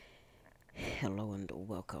Hello and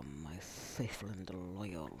welcome, my faithful and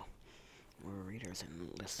loyal readers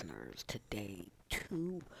and listeners. Today,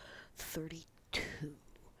 232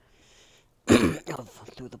 of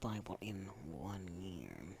Through the Bible in 1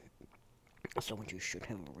 year. So, what you should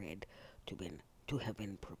have read to have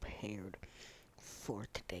been prepared for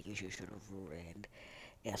today is you should have read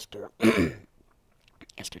Esther,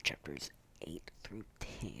 Esther chapters 8 through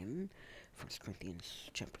 10, 1 Corinthians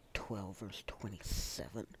chapter 12, verse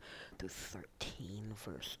 27 through 13,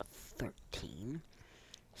 verse 13.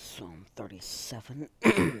 Psalm 37,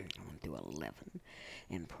 1 through 11,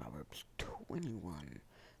 and Proverbs 21,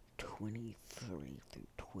 23 through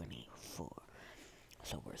 24.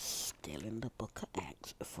 So we're still in the book of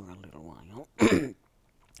Acts for a little while.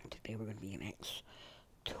 Today we're going to be in Acts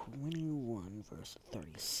 21, verse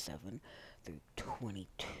 37 through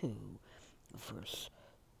 22, verse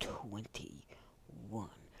 21.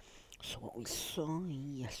 So what we saw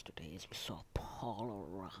yesterday is we saw Paul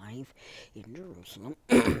arrive in Jerusalem.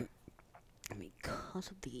 Because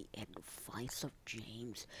of the advice of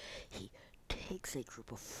James, he takes a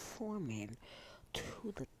group of 4 men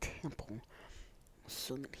to the temple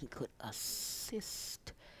so that he could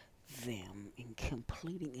assist them in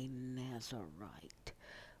completing a Nazarite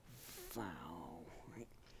vow. Right?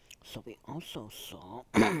 So we also saw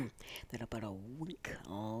that about a week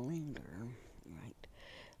later, right,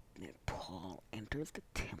 that Paul enters the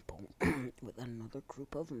temple with another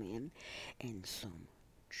group of men and some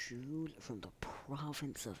Jews from the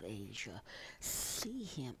province of Asia see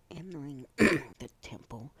him entering the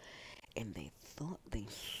temple, and they thought they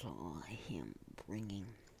saw him bringing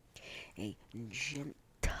a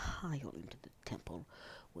Gentile into the temple,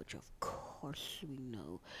 which of course we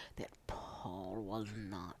know that Paul was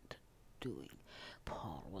not doing.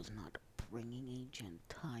 Paul was not bringing a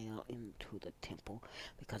Gentile into the temple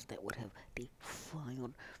because that would have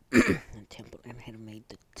defiled the temple and had made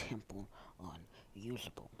the temple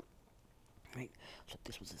unusable. Right? So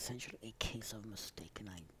this was essentially a case of mistaken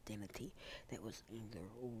identity that was either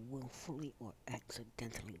willfully or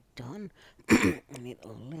accidentally done, and it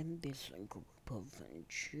led this group of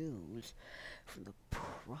Jews from the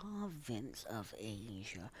province of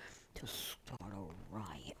Asia to start a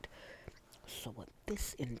riot. So what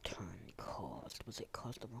this in turn caused was it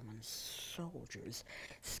caused the Roman soldiers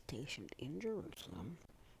stationed in Jerusalem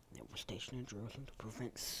that were stationed in Jerusalem to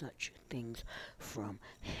prevent such things from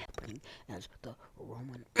happening as the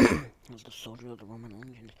Roman as the soldiers of the Roman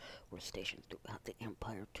legions were stationed throughout the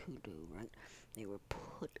empire to do, right? They were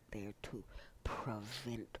put there to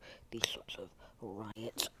prevent these sorts of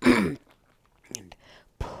riots and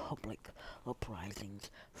public uprisings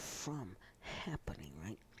from happening,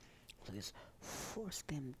 right? So this forced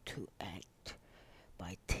them to act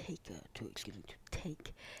to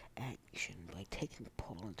take action by taking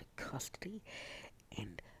Paul into custody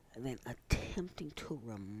and then attempting to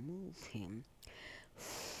remove him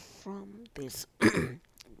from this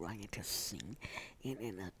riotous scene in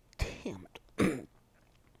an attempt to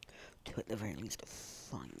at the very least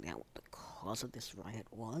find out what the cause of this riot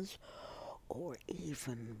was, or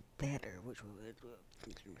even better, which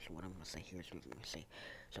what I'm going to say here is what I'm going to say.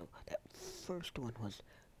 So that first one was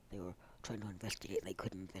they were trying to investigate, they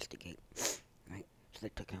couldn't investigate, right? So they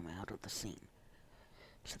took him out of the scene.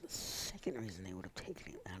 So the second reason they would have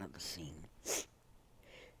taken him out of the scene,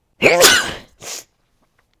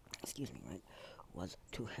 excuse me, right, was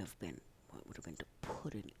to have been, what would have been to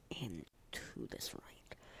put an end to this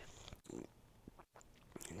riot.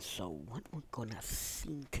 And so what we're gonna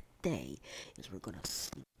see today is we're gonna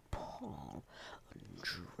see Paul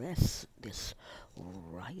address this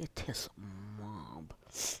riotous mob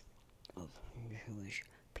of Jewish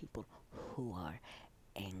people who are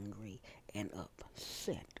angry and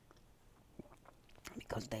upset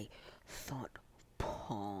because they thought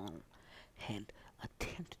Paul had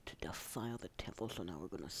attempted to defile the temple. So now we're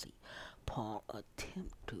going to see Paul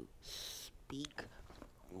attempt to speak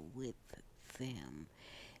with them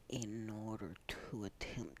in order to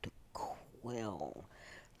attempt to quell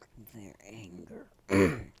their anger.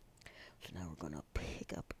 So now we're going to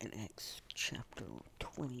pick up in Acts chapter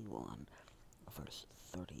 21, verse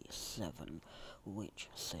 37, which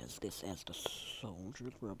says this: as the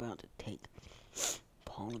soldiers were about to take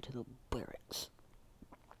Paul into the barracks,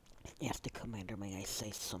 asked the commander, "May I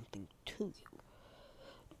say something to you?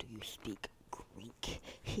 Do you speak Greek?"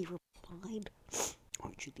 He replied,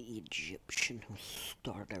 "Aren't you the Egyptian who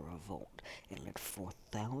started a revolt and led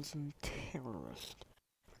 4,000 terrorists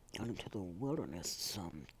out into the wilderness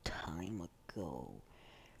some time ago?"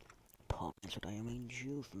 Paul answered, "I am a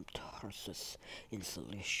Jew from Tarsus in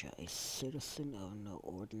Cilicia, a citizen of no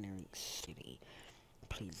ordinary city,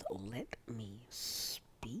 please let me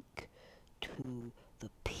speak to the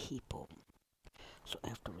people. So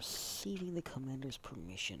after receiving the commander's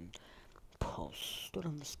permission, Paul stood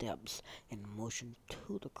on the steps and motioned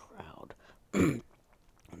to the crowd.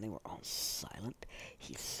 When they were all silent,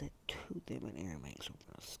 he said to them in Aramaic. So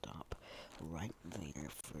we're going to stop right there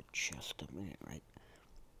for just a minute, right?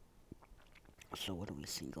 So what do we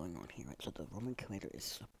see going on here, right? So the Roman commander is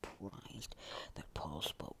surprised that Paul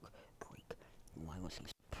spoke Greek. Why was he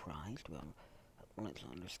surprised? Well, let's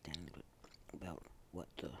understand a bit about what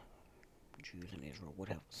the Jews in Israel would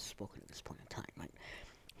have spoken at this point in time, right?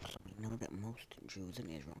 So we know that most Jews in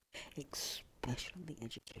Israel, especially the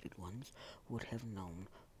educated ones, would have known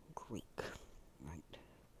Greek, right?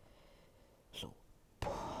 So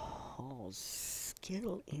Paul's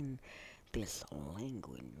skill in this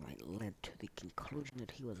language, right, led to the conclusion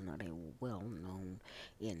that he was not a well-known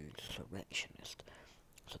insurrectionist.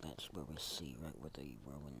 So that's where we see, right, where the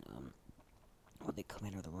Roman, where the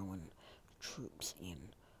commander of the Roman troops in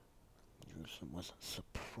Jerusalem was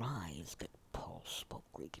surprised that Paul spoke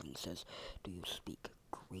Greek, and he says, "Do you speak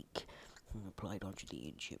Greek?" He replied, "Aren't you the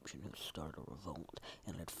Egyptian who started a revolt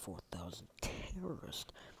and led 4,000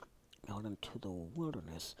 terrorists out into the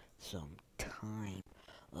wilderness some time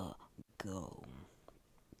ago?"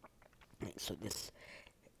 Right, so this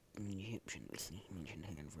Egyptian, this mentioned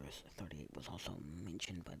here in verse 38, was also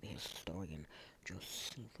mentioned by the historian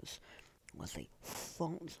Josephus, was a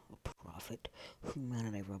false prophet who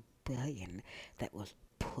mounted a rebellion that was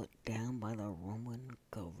put down by the Roman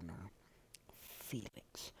governor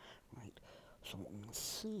Felix, right? So what we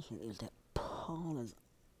see here is that Paul is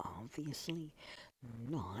obviously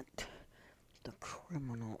not the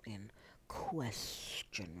criminal in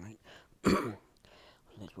question, right?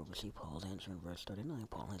 That's where we see Paul's answer in verse 39.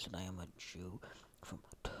 Paul answered, "I am a Jew from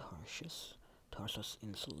Tarsus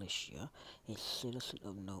in Cilicia, a citizen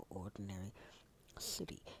of no ordinary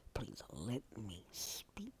city. Please let me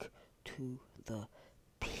speak to the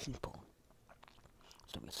people."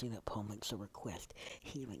 So we see that Paul makes a request.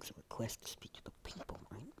 He makes a request to speak to the people,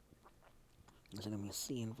 right? So then we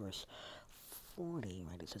see in verse 40,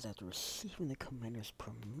 right, it says, "After receiving the commander's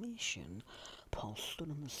permission, Paul stood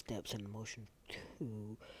on the steps and motioned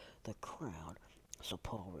to the crowd." So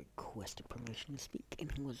Paul requested permission to speak,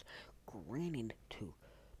 and he was granted to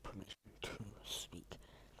permission to speak,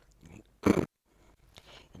 right?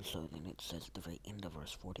 And so then it says at the very end of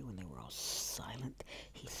verse 40, when they were all silent,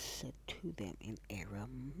 he said to them in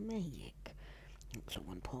Aramaic. And so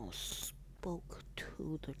when Paul spoke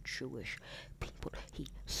to the Jewish people, he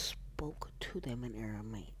spoke to them in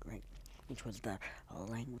Aramaic, right? Which was the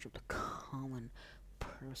language of the common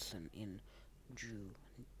person in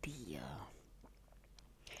Judea.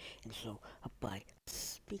 And so by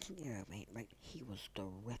speaking Aramaic, right, he was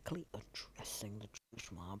directly addressing the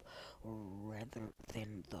Jewish mob rather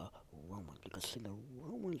than the Romans. Because see, the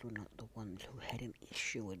Romans were not the ones who had an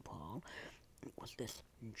issue with Paul. It was this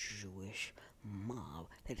Jewish mob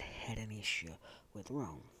that had an issue with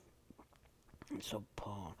Rome. And so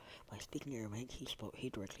Paul, by speaking Aramaic, he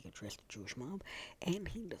directly addressed the Jewish mob, and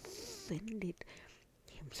he defended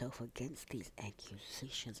himself against these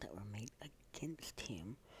accusations that were made against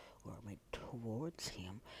him or made towards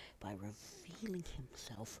him by revealing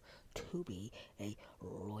himself to be a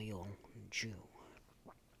loyal Jew.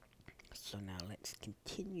 So now let's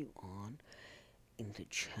continue on into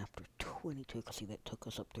chapter 22, because see that took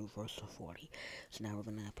us up through verse 40. So now we're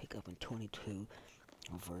going to pick up in 22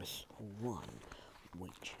 verse 1,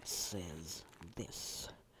 which says this: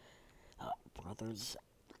 "Brothers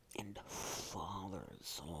and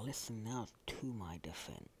fathers, listen now to my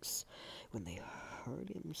defense." When they heard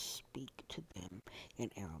him speak to them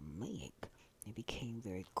in Aramaic, they became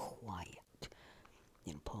very quiet.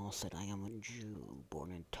 And Paul said, "I am a Jew,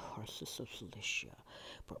 born in Tarsus of Cilicia,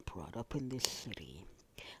 but brought up in this city.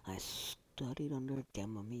 I studied under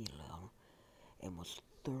Gamaliel and was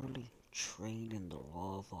thoroughly trained in the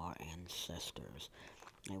law of our ancestors.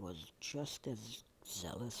 I was just as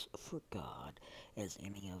zealous for God as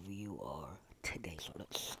any of you are today." So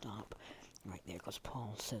let's stop right there, because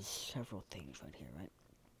Paul says several things right here, right?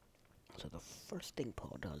 So the first thing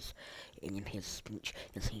Paul does in his speech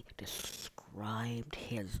is he described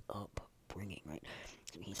his upbringing, right?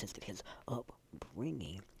 So he says that his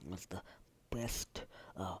upbringing was the best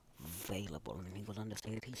available, and he goes on to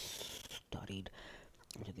say that he studied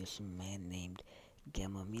under this man named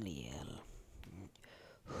Gamaliel,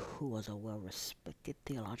 who was a well-respected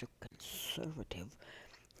theological conservative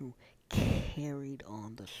who carried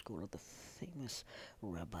on the school of the famous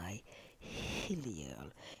Rabbi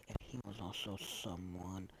Hillel, and he was also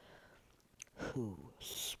someone who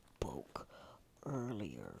spoke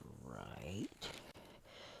earlier, right?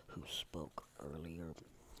 Who spoke earlier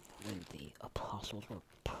when the apostles were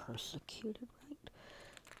persecuted, right?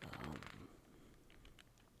 Um,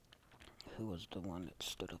 who was the one that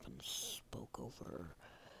stood up and spoke over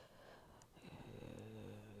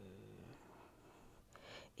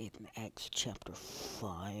in Acts chapter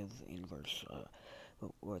 5 in verse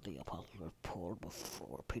where the apostles were pulled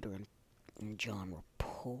before Peter and John were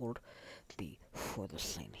pulled before the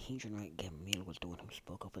Sanhedrin, right? Gamaliel was the one who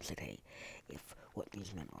spoke up and said, hey, if what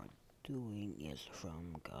these men are doing is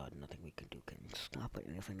from God, nothing we can do can stop it.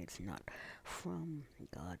 And if it's not from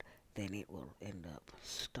God, then it will end up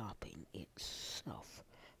stopping itself,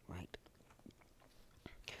 right?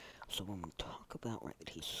 So when we talk about, right,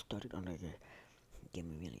 he studied under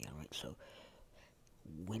Gamaliel, right? So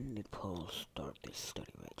when did Paul start this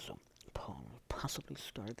study, right? So Paul possibly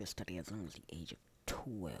started this study as young as the age of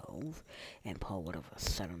 12, and Paul would have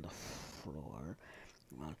sat on the floor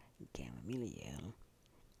while Gamaliel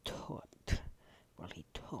taught. While he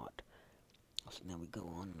taught. So now we go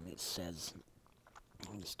on, and it says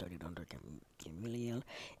he studied under Gamaliel,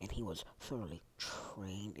 and he was thoroughly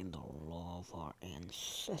trained in the law of our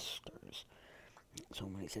ancestors. So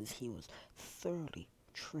when it says he was thoroughly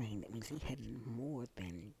trained, it means he had more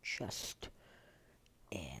than just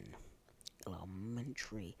an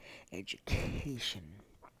elementary education.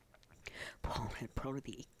 Paul had probably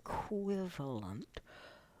the equivalent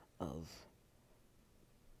of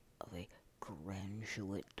a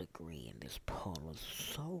graduate degree in this. Paul was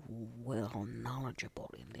so well knowledgeable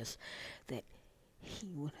in this that he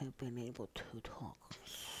would have been able to talk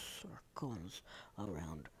circles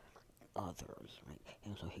around others, right?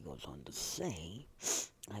 And so he goes on to say,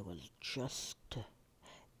 I was just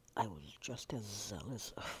I was just as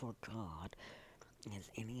zealous for God as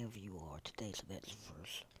any of you are today. So that's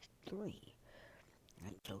verse 3.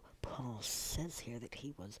 Right? So Paul says here that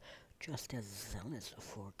he was just as zealous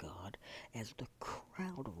for God as the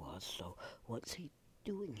crowd was. So what's he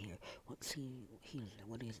doing here? What he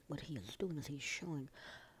is doing is he's showing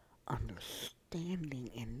understanding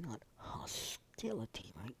and not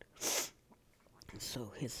hostility, right?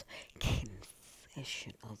 So his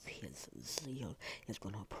confession of his zeal is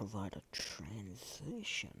going to provide a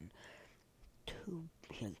transition to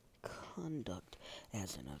his conduct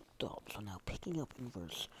as an adult. So now picking up in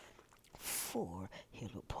verse 4,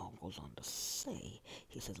 here's what Paul goes on to say.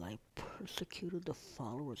 He says, I persecuted the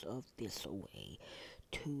followers of this way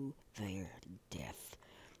to their death,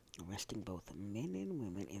 arresting both men and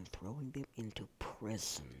women and throwing them into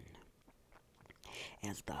prison.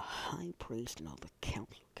 As the high priest and all the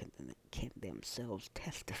council can themselves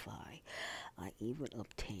testify, I even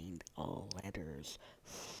obtained letters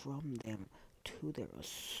from them to their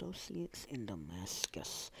associates in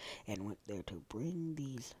Damascus, and went there to bring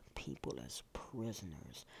these people as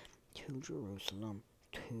prisoners to Jerusalem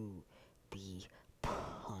to be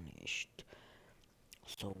punished.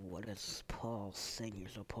 So what is Paul saying here?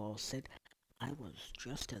 So Paul said, I was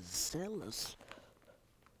just as zealous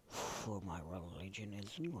for my religion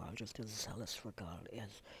as you are, just as zealous for God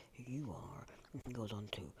as you are. He goes on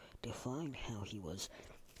to define how he was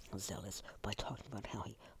zealous by talking about how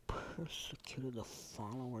he persecuted the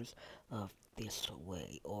followers of this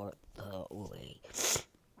way, or the way.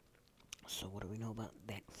 So what do we know about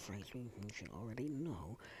that phrase? We should already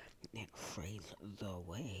know that phrase, the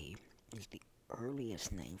way, is the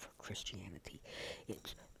earliest name for Christianity.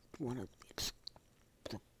 It's it's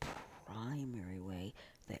the primary way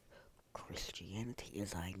that Christianity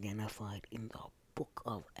is identified in the book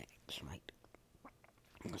of Acts, right?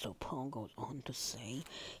 So Paul goes on to say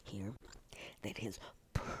here that his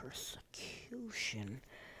persecution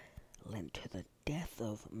led to the death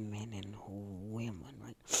of men and women,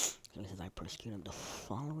 right? So he says, I persecuted the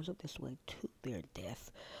followers of this way to their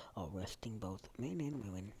death, arresting both men and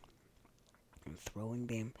women and throwing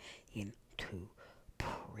them into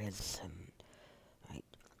prison, right?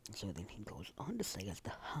 So then he goes on to say, as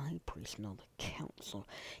the high priest and all the council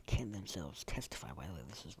can themselves testify. By the way,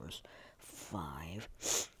 this is verse 5.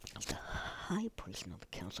 As the high priest and all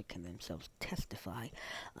the council can themselves testify,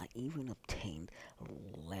 I even obtained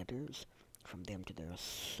letters from them to their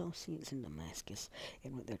associates in Damascus,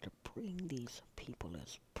 and went there to bring these people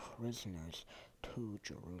as prisoners to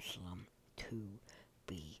Jerusalem to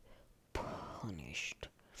be punished.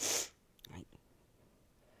 Right?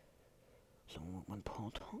 So when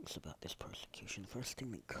Paul talks about this persecution, the first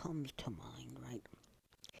thing that comes to mind, right,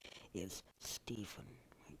 is Stephen.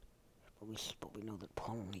 Right? But we know that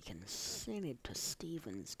Paul only consented to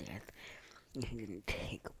Stephen's death. He didn't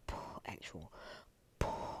take actual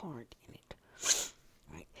part in it.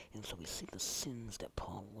 Right? And so we see the sins that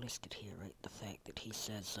Paul listed here, right? The fact that he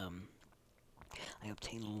says, I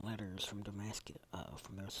obtained letters from Damascus,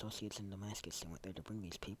 from their associates in Damascus, and went there to bring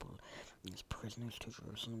these people, these prisoners, to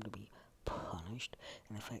Jerusalem to be punished.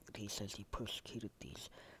 And the fact that he says he persecuted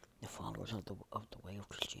the followers of the way of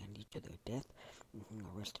Christianity to their death, and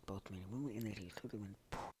arrested both men and women, and that he threw them in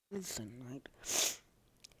prison, right?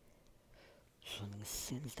 So the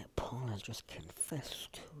sins that Paul has just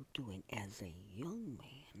confessed to doing as a young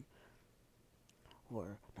man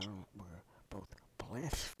were both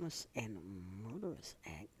blasphemous and murderous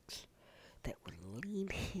acts that would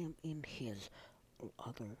lead him in his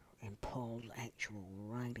in Paul's actual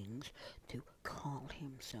writings to call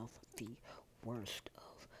himself the worst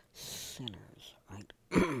of sinners, right?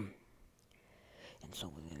 And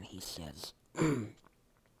so then he says,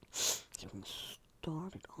 so he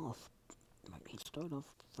started off, right, he started off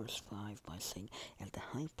verse 5 by saying, as the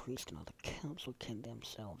high priest and all the council can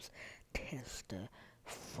themselves testify,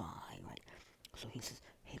 right? So he says,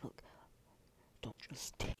 hey, look, don't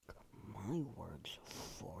just take my words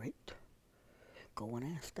for it. Go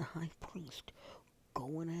and ask the high priest.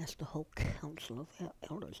 Go and ask the whole council of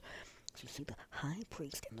elders. So you see, the high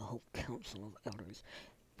priest and the whole council of elders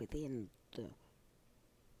within the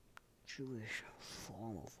Jewish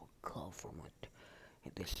form of government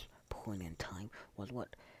at this point in time was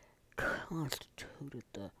what constituted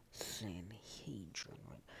the Sanhedrin,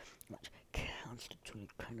 right? Which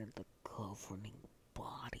constituted kind of the governing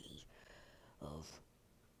body of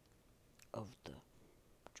the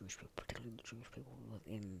Jewish people, particularly the Jewish people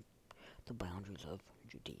within the boundaries of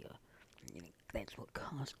Judea. And that's what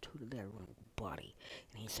constituted their body.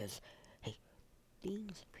 And he says, hey,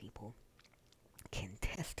 these people can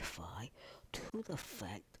testify to the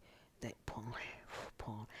fact that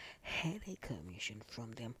Paul had a commission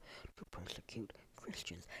from them to persecute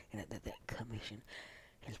Christians, and that commission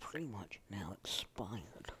has pretty much now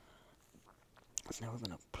expired. So now we're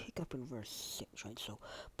going to pick up in verse 6, right? So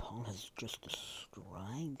Paul has just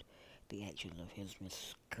described the actions of his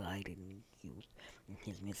misguided youth and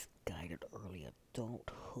his misguided early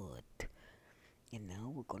adulthood. And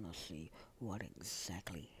now we're going to see what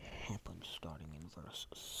exactly happened starting in verse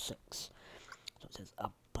 6. So it says,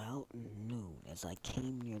 about noon, as I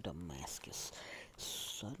came near Damascus,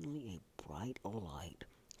 suddenly a bright light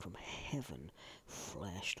from heaven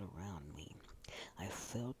flashed around me. I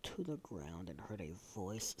fell to the ground and heard a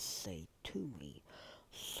voice say to me,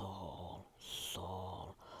 Saul,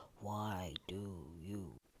 Saul, why do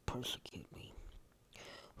you persecute me?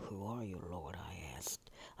 Who are you, Lord? I asked.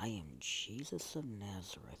 I am Jesus of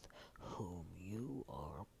Nazareth, whom you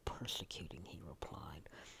are persecuting, he replied.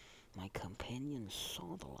 My companions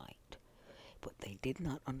saw the light, but they did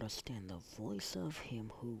not understand the voice of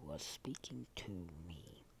him who was speaking to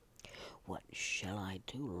me. What shall I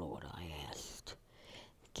do, Lord? I asked.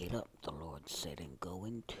 Get up, the Lord said, and go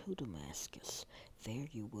into Damascus. There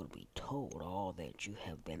you will be told all that you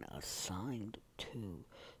have been assigned to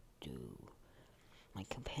do. My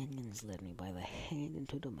companions led me by the hand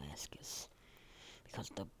into Damascus, because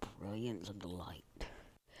the brilliance of the light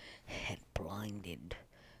had blinded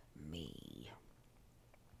me.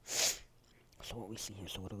 So what we see here,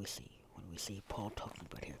 so what do we see? What do we see Paul talking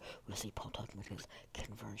about here? We see Paul talking about his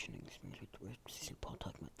conversion experience. We see Paul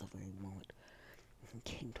talking about the very moment he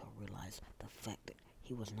came to realize the fact that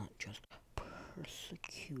he was not just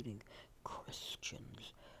persecuting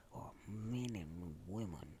Christians or men and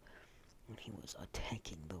women when he was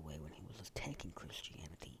attacking the way, when he was attacking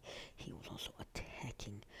Christianity, he was also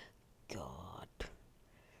attacking God,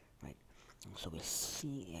 right? And so we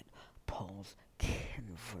see at Paul's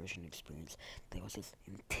conversion experience, there was this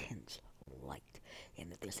intense light, and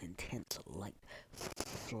that this intense light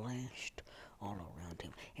flashed all around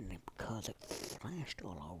him, and because it flashed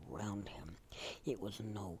all around him, it was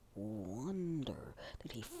no wonder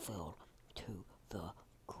that he fell to the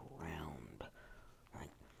ground,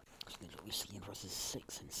 right? So that's what we see in verses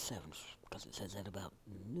 6 and 7, because it says that about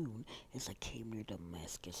noon, as I came near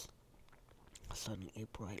Damascus, suddenly a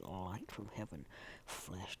bright light from heaven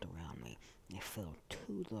flashed around me. I fell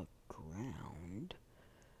to the ground,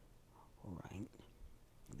 right?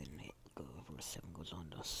 And then verse 7 goes on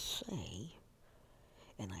to say,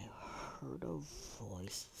 and I heard a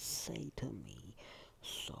voice say to me,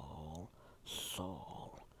 Saul,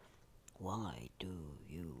 Saul, why do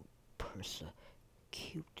you persecute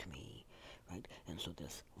me? Right? And so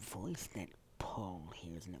this voice that Paul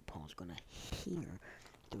hears and that Paul's going to hear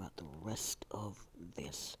throughout the rest of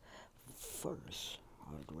this verse,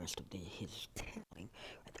 or the rest of his telling,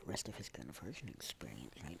 right, the rest of his conversion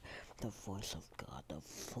experience, right? The voice of God, the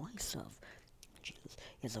voice of Jesus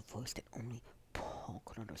is a voice that only Paul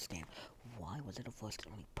could understand. Why was it a voice that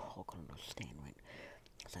only Paul could understand, right?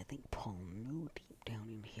 Because I think Paul knew deep down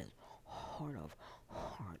in his heart of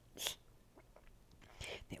hearts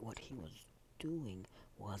that what he was doing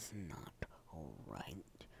was not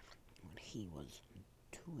right. What he was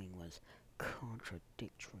doing was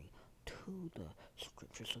contradictory to the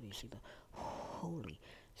scripture. So you see, the Holy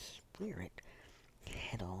Spirit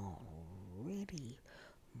had already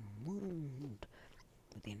moved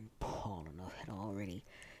within Paul enough, had already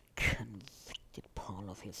convicted Paul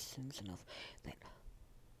of his sins enough that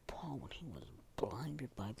Paul, when he was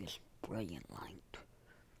blinded by this brilliant light,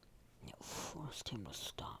 it forced him to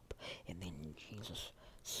stop. And then Jesus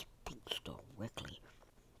speaks directly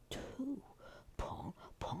to Paul.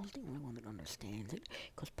 Paul's the only one that understands it,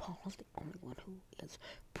 because Paul is the only one who is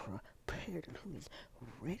prepared and who is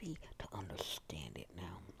ready to understand it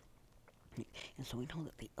now. And so we know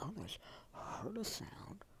that the others heard a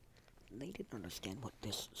sound. They didn't understand what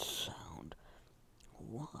this sound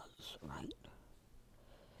was, right?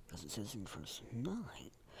 Because it says in verse 9,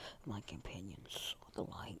 my companions saw the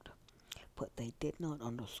light, but they did not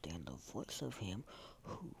understand the voice of him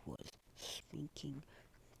who was speaking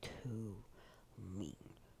to me,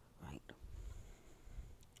 right?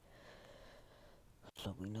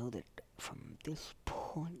 So we know that from this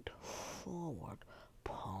point forward,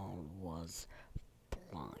 Paul was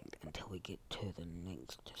blind until we get to the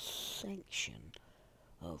next section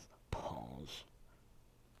of Paul's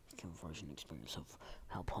conversion experience, of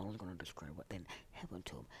how Paul is going to describe what then happened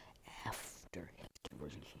to him after his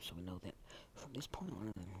conversion. So we know that from this point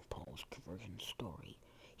on in Paul's conversion story,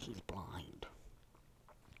 he's blind.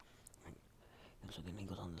 And so then he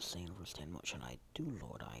goes on to say in verse 10, what shall I do,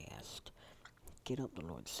 Lord? I asked. Get up, the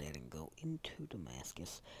Lord said, and go into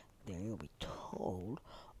Damascus. There you'll be told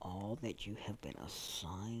all that you have been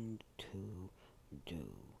assigned to do.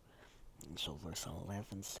 And so verse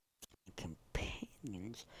 11 says,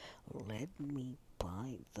 companions led me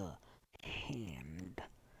by the hand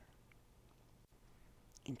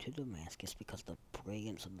into Damascus because the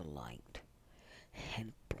brilliance of the light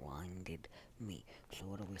had blinded me. So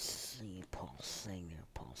what do we see Paul saying there?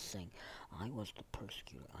 Paul saying, I was the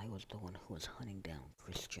persecutor. I was the one who was hunting down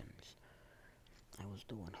Christians. I was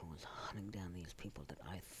the one who was hunting down these people that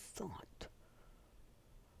I thought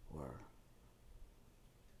were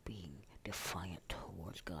being defiant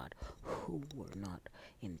towards God, who were not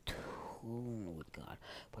in tune with God,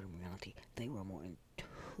 but in reality they were more in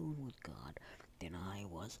tune with God than I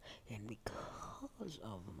was, and because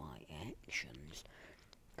of my actions,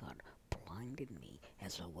 God blinded me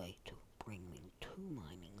as a way to bring me to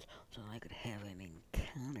my knees so I could have an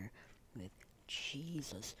encounter with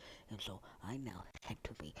Jesus. And so I now had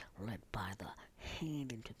to be led by the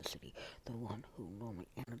hand into the city. The one who normally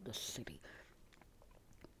entered the city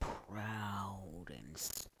proud and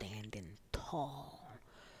standing tall,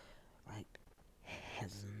 right,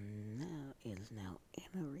 is now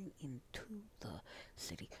entering into the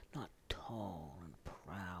city, not tall and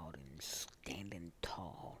proud and standing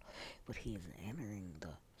tall, but he is entering the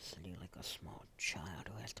city like a small child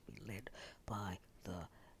who has to be led by the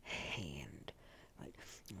hand, right?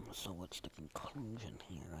 So what's the conclusion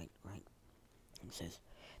here, right? It says,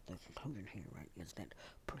 the conclusion here, right, is that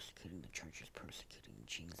persecuting the church is persecuting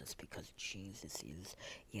Jesus, because Jesus is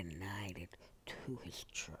united to his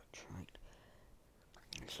church, right?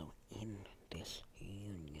 And so in this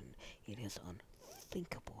union, it is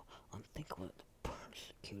unthinkable that the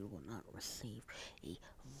persecutor will not receive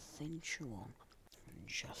eventual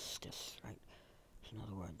justice, right? So in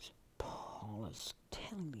other words, Paul is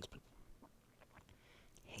telling these people,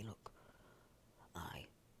 hey look, I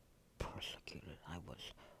persecuted, I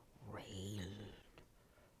was railed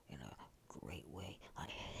in a great way. I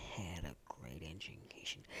had a great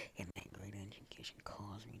education, and that great education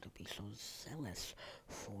caused me to be so zealous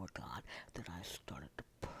for God that I started to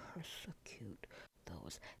persecute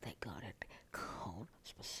those that God had called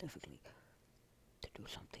specifically to do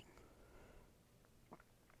something.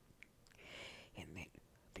 And that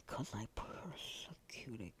because I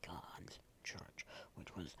persecuted God's church,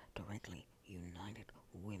 which was directly united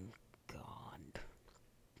with God,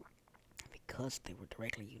 because they were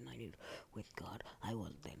directly united with God, I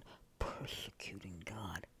was then persecuting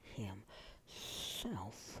God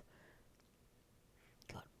himself.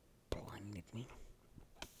 God blinded me,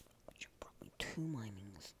 which brought me to my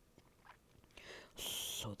knees,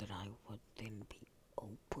 so that I would then be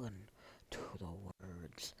open to the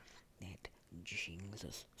words that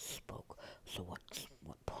Jesus spoke. So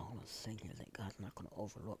what Paul is saying here is that God's not going to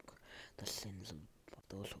overlook the sins of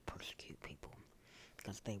those who persecute people,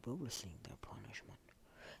 because they will receive their punishment.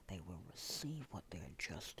 They will receive what they're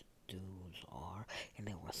just dues are, and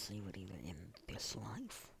they'll receive it either in this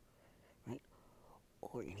life, right,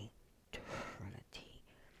 or in eternity.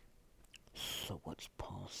 So what's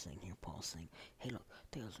Paul saying here? Paul's saying, hey look,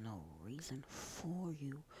 there's no reason for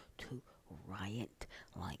you to riot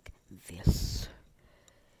like this.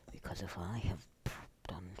 Because if I have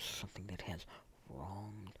done something that has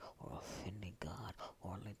wronged or offended God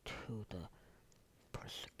or led to the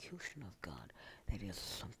persecution of God, that is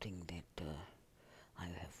something that I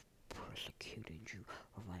have persecuted you,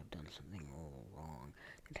 or if I have done something wrong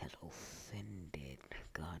that has offended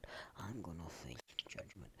God, I'm going to face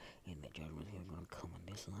judgment. And that judgment is going to come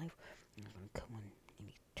in this life, and it's going to come in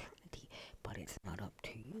eternity. But it's not up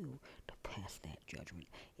to you to pass that judgment.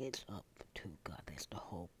 It's up to God. That's the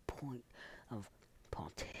whole point of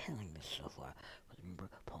Paul telling this so far. Remember,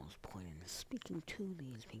 Paul's point in speaking to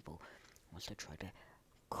these people was to try to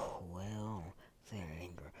quell their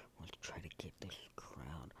anger, was to try to get this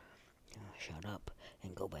crowd shut up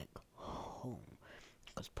and go back home.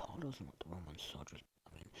 Because Paul doesn't want the Roman soldiers to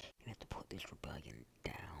come in and have to put this rebellion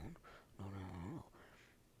down. No, no, no, no.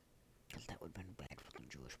 Because that would have been bad for the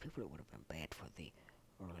Jewish people. It would have been bad for the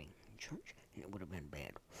early church. And it would have been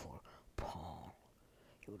bad for Paul.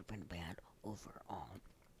 It would have been bad overall.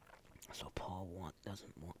 So Paul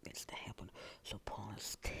doesn't want this to happen. So Paul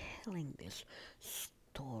is telling this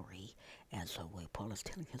story as a way. Paul is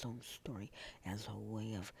telling his own story as a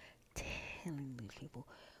way of telling these people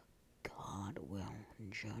God will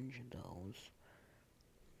judge those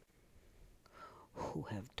who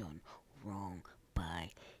have done wrong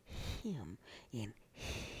by him in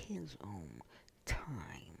his own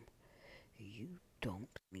time. You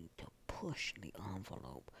don't need to push the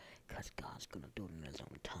envelope because God's going to do it in his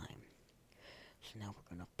own time. So now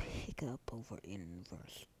we're going to pick up over in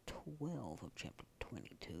verse 12 of chapter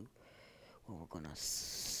 22, where we're going to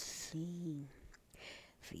see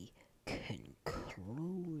the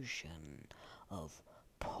conclusion of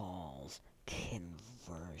Paul's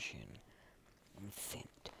conversion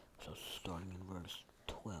event. So starting in verse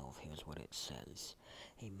 12, here's what it says.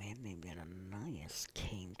 A man named Ananias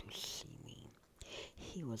came to see me.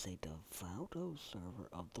 He was a devout observer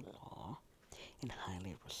of the law and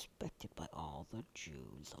highly respected by all the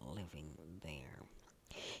Jews living there.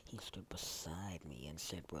 He stood beside me and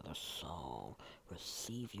said, Brother Saul,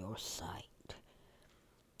 receive your sight.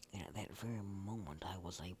 And at that very moment I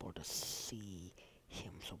was able to see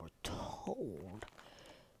him. So we're told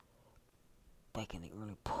back in the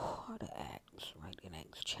early part of Acts, right, in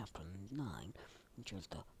Acts chapter 9, which is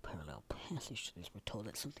the parallel passage to this, we're told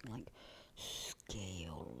that something like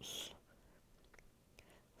scales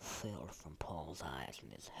fell from Paul's eyes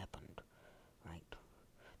when this happened, right?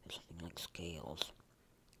 There's something like scales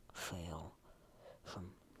fell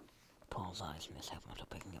from Paul's eyes when this happened. So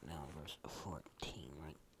picking up now in verse 14,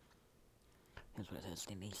 right? Here's what it says.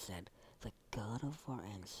 Then he said, the God of our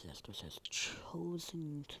ancestors has chosen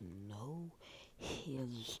you to know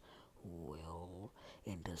his will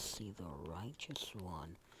and to see the righteous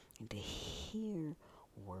one and to hear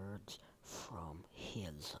words from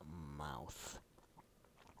his mouth.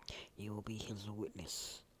 You will be his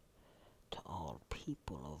witness to all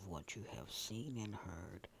people of what you have seen and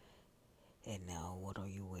heard. And now what are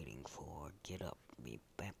you waiting for? Get up, be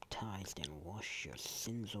baptized, and wash your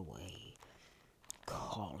sins away,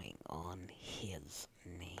 calling on his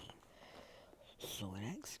name. So in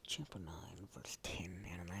Acts chapter 9, verse 10,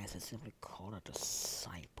 Ananias is simply called a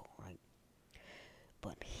disciple, right?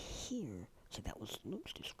 But here, so that was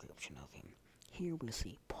Luke's description of him. Here we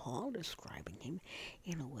see Paul describing him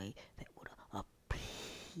in a way that would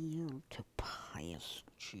appeal to pious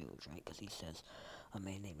Jews, right? Because he says, a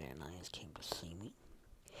man named Ananias came to see me.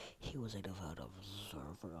 He was a devout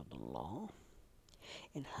observer of the law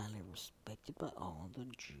and highly respected by all the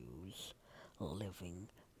Jews living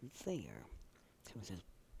there. So it says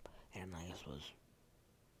Ananias was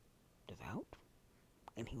devout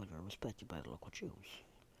and he was very respected by the local Jews.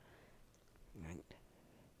 Right?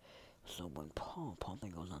 So when Paul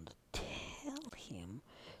then goes on to tell his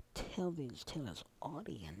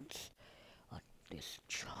audience this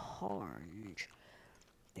charge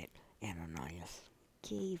that Ananias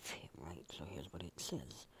gave him, right? So here's what it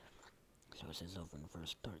says. So it says over in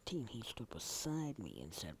verse 13, he stood beside me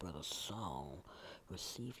and said, Brother Saul,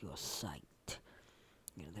 receive your sight.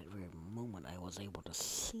 You know, that very moment I was able to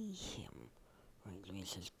see him, right? So he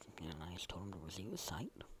says, Ananias told him to receive his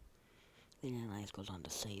sight. Then Ananias goes on to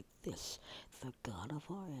say this, the God of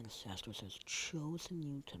our ancestors has chosen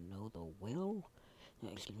you to know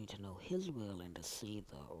to know his will and to see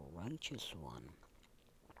the righteous one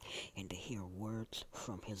and to hear words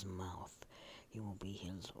from his mouth. You will be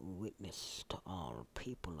his witness to all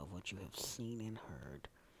people of what you have seen and heard.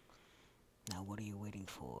 Now what are you waiting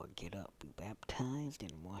for? Get up, be baptized,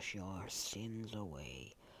 and wash your sins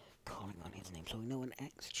away, calling on his name. So we know in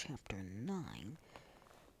Acts chapter 9,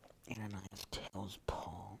 Ananias tells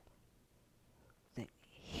Paul that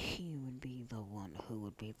he would be the one who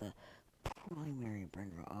would be the primary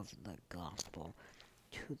bringer of the gospel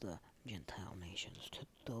to the Gentile nations, to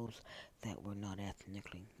those that were not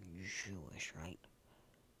ethnically Jewish, right?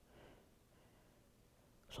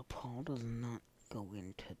 So Paul does not go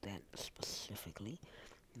into that specifically,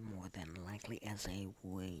 more than likely as a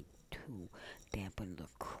way to dampen the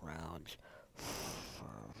crowd's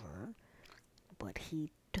fervor, but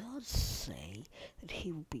he does say that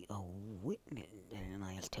he will be a witness, and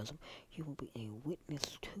Ananias tells him he will be a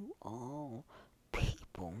witness to all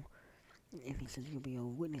people, and he says you'll be a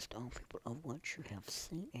witness to all people of what you have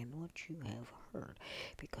seen and what you have heard,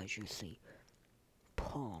 because you see,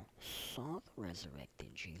 Paul saw the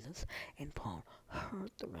resurrected Jesus, and Paul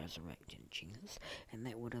heard the resurrected Jesus, and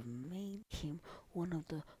that would have made him one of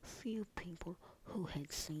the few people who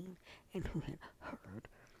had seen and who had heard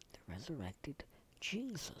the resurrected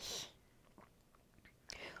Jesus.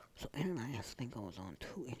 So Ananias then goes on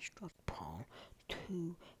to instruct Paul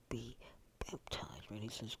to be baptized, right? He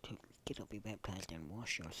says to get up, be baptized, and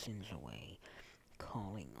wash your sins away,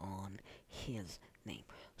 calling on his name.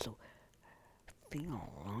 So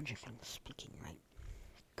theologically speaking, right,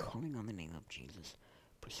 calling on the name of Jesus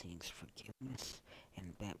precedes forgiveness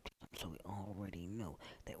and baptism. So we already know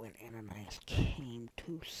that when Ananias came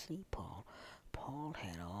to see Paul, Paul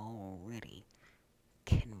had already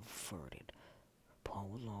converted. Paul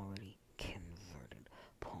was already converted.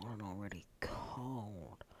 Paul had already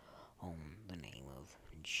called on the name of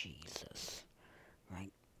Jesus,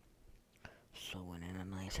 right? So when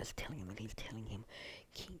Ananias is telling him that, he's telling him,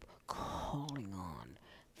 keep calling on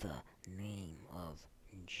the name of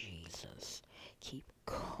Jesus. Keep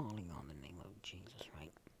calling on the name of Jesus,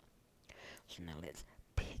 right? So now let's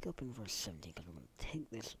pick up in verse 17, because we're going to take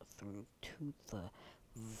this through to the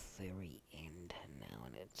very end now.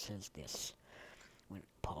 And it says this. When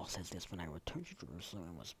Paul says this, when I returned to Jerusalem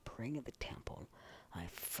and was praying at the temple, I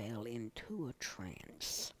fell into a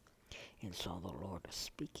trance and saw the Lord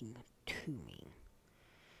speaking to me.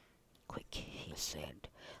 Quick, he said,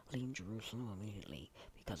 leave Jerusalem immediately,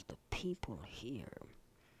 because the people here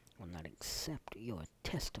will not accept your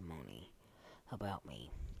testimony about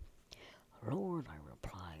me. Lord, I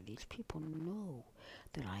replied, these people know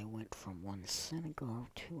that I went from one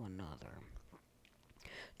synagogue to another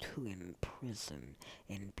to imprison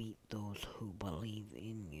and beat those who believe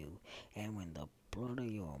in you, and when the blood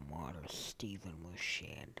of your martyr Stephen was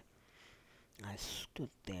shed, I stood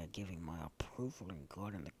there giving my approval and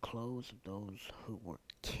guarding the clothes of those who were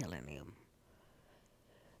killing him.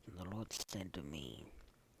 And the Lord said to me,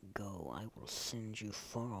 go, I will send you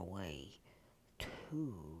far away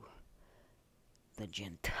to the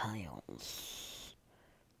Gentiles.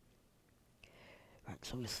 Right,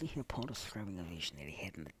 so we see here Paul describing a vision that he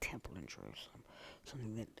had in the temple in Jerusalem,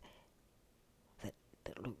 something that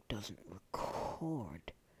Luke doesn't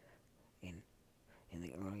record in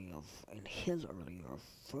his earlier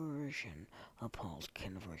version of Paul's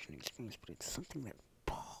conversion experience, but it's something that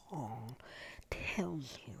Paul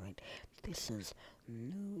tells you, right? This is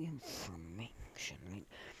new information, right?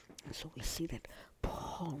 And so we see that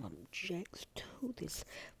Paul objects to this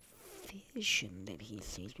vision that he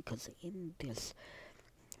sees, because in this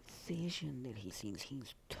vision that he sees,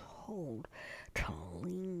 he's told to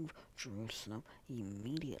leave Jerusalem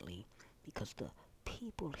immediately, because the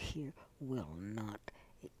people here will not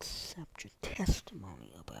accept your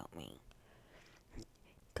testimony about me.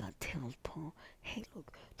 God tells Paul, hey,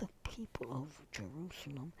 look, the people of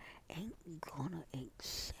Jerusalem ain't gonna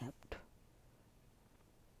accept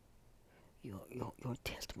your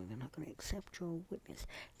testimony. They're not gonna accept your witness.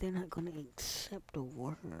 They're not gonna accept the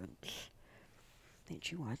words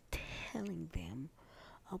that you are telling them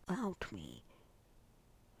about me.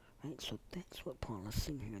 Right? So that's what Paul is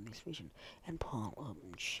seeing here in this vision. And Paul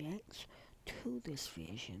objects to this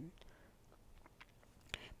vision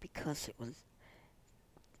because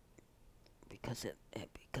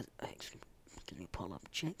Paul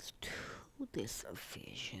objects to this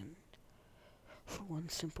vision for one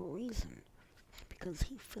simple reason. Because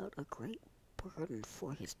he felt a great burden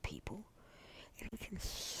for his people, and he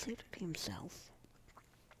considered himself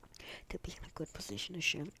to be in a good position to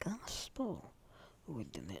share the gospel. And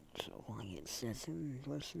that's why it says in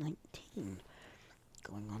verse 19,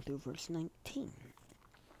 going on through verse 19,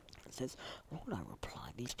 it says, Lord, I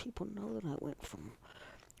replied, these people know that I went from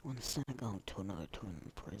one synagogue to another, to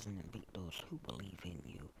in prison, and beat those who believe in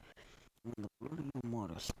you. When the blood of your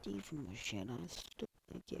martyr Stephen was shed, I stood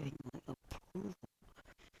there giving my approval,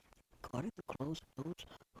 guarding the clothes of those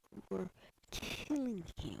who were killing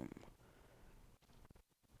him.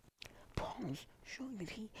 Paul's showing that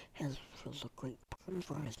he feels a great burden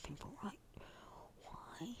for his people, right?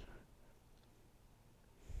 Why?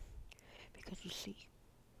 Because you see,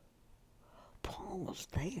 Paul was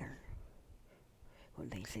there when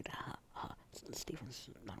they said, Stephen's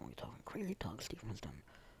not only talking crazy talk, Stephen's done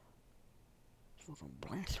sort of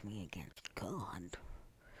blasphemy against God.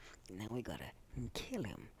 Now we gotta kill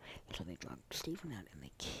him. And so they dragged Stephen out and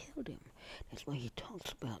they killed him. That's why he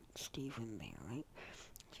talks about Stephen there, right?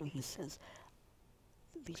 So he says,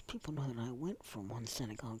 these people know that I went from one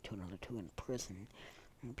synagogue to another, to in prison,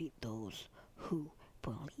 and beat those who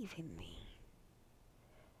believe in me.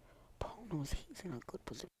 Paul knows he's in a good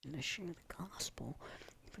position to share the gospel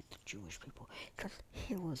with the Jewish people, because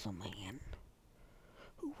here was a man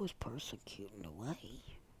who was persecuting the way,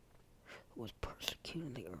 who was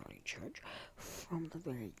persecuting the early church from the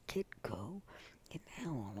very get-go, and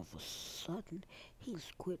now all of a sudden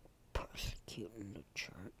he's quit persecuting the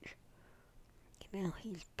church, and now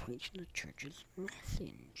he's preaching the church's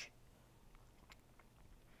message.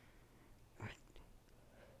 Right?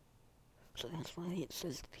 So that's why it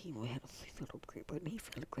says that he had a felt a great burden. He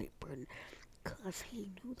felt a great burden because he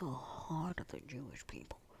knew the heart of the Jewish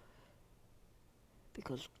people.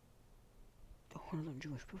 Because the heart of the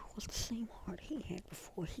Jewish people was the same heart he had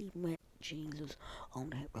before he met Jesus on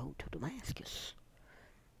that road to Damascus.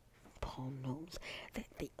 Paul knows that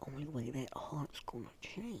the only way that heart's going to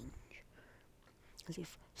change is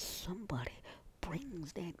if somebody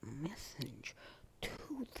brings that message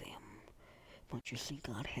to them. But you see,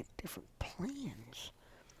 God had different plans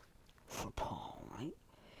for Paul, right?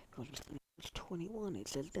 Because in verse 21, it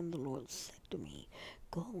says, Then the Lord said to me,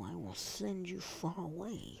 Go, I will send you far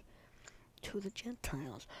away to the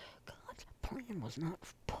Gentiles. God's plan was not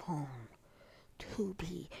for Paul to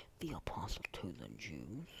be the apostle to the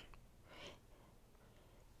Jews.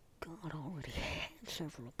 God already had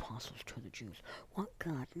several apostles to the Jews. What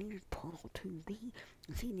God needed Paul to be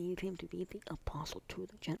is he needed him to be the apostle to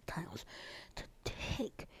the Gentiles, to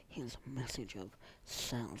take his message of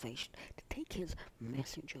salvation, to take his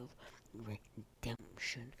message of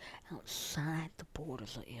redemption outside the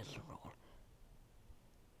borders of Israel,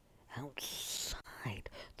 outside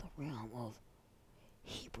the realm of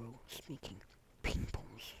Hebrew-speaking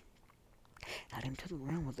peoples, out into the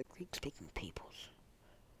realm of the Greek-speaking peoples,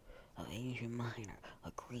 of Asia Minor,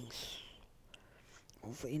 of Greece,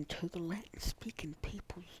 over into the Latin-speaking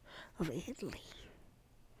peoples of Italy,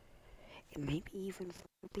 and maybe even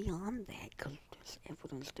beyond that, because there's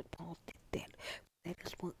evidence that Paul did that. That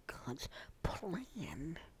is what God's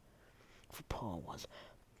plan for Paul was.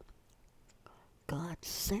 God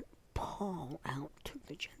sent Paul out to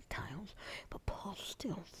the Gentiles, but Paul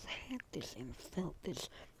still had this and felt this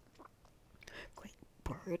great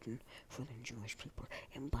burden for the Jewish people.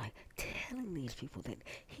 And by telling these people that,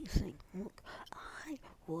 he's saying, look, I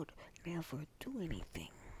would never do anything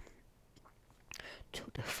to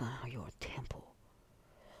defile your temple,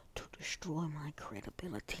 to destroy my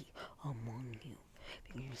credibility among you.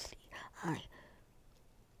 Because you see, I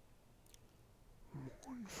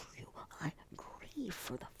mourn for you. I grieve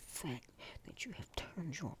for the fact that you have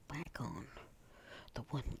turned your back on the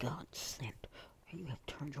one God sent. You have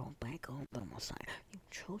turned your back on the Messiah. You've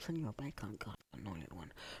chosen your back on God's anointed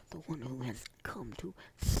one, the one who has come to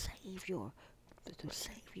save you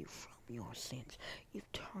from your sins.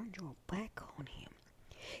 You've turned your back on him.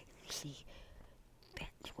 You see,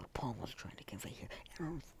 that's what Paul was trying to convey here. And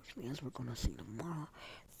unfortunately, as we're going to see tomorrow,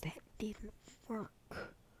 that didn't work.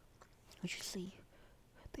 But you see,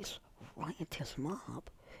 this riotous mob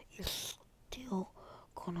is still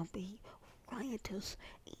going to be riotous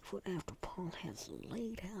even after Paul has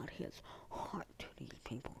laid out his heart to these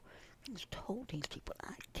people. He's told these people,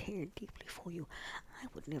 I care deeply for you. I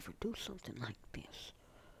would never do something like this.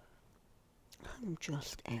 I'm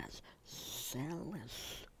just as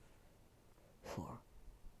zealous for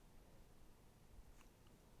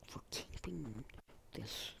keeping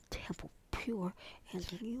this temple pure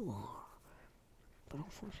as you are. But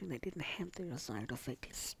unfortunately, they didn't have the desired effect.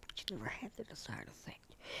 His speech never had the desired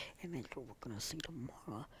effect. And that's what we're going to see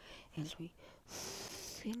tomorrow as we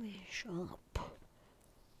finish up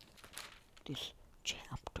this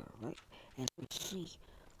chapter, right? As we see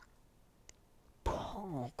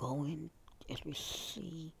Paul going, as we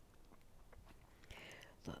see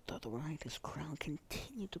the riotous crowd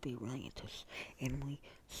continue to be riotous, and we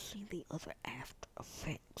see the other after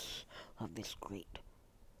effects of this great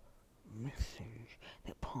message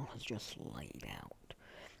that Paul has just laid out.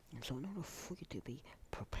 And so in order for you to be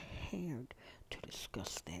prepared to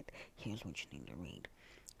discuss that, here's what you need to read.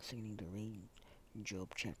 So you need to read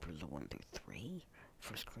Job chapters 1 through 3,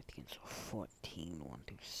 1 Corinthians 14, 1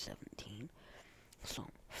 through 17,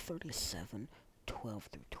 Psalm 37, 12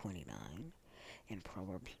 through 29, and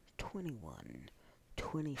Proverbs 21,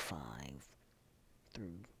 25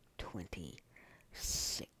 through 27.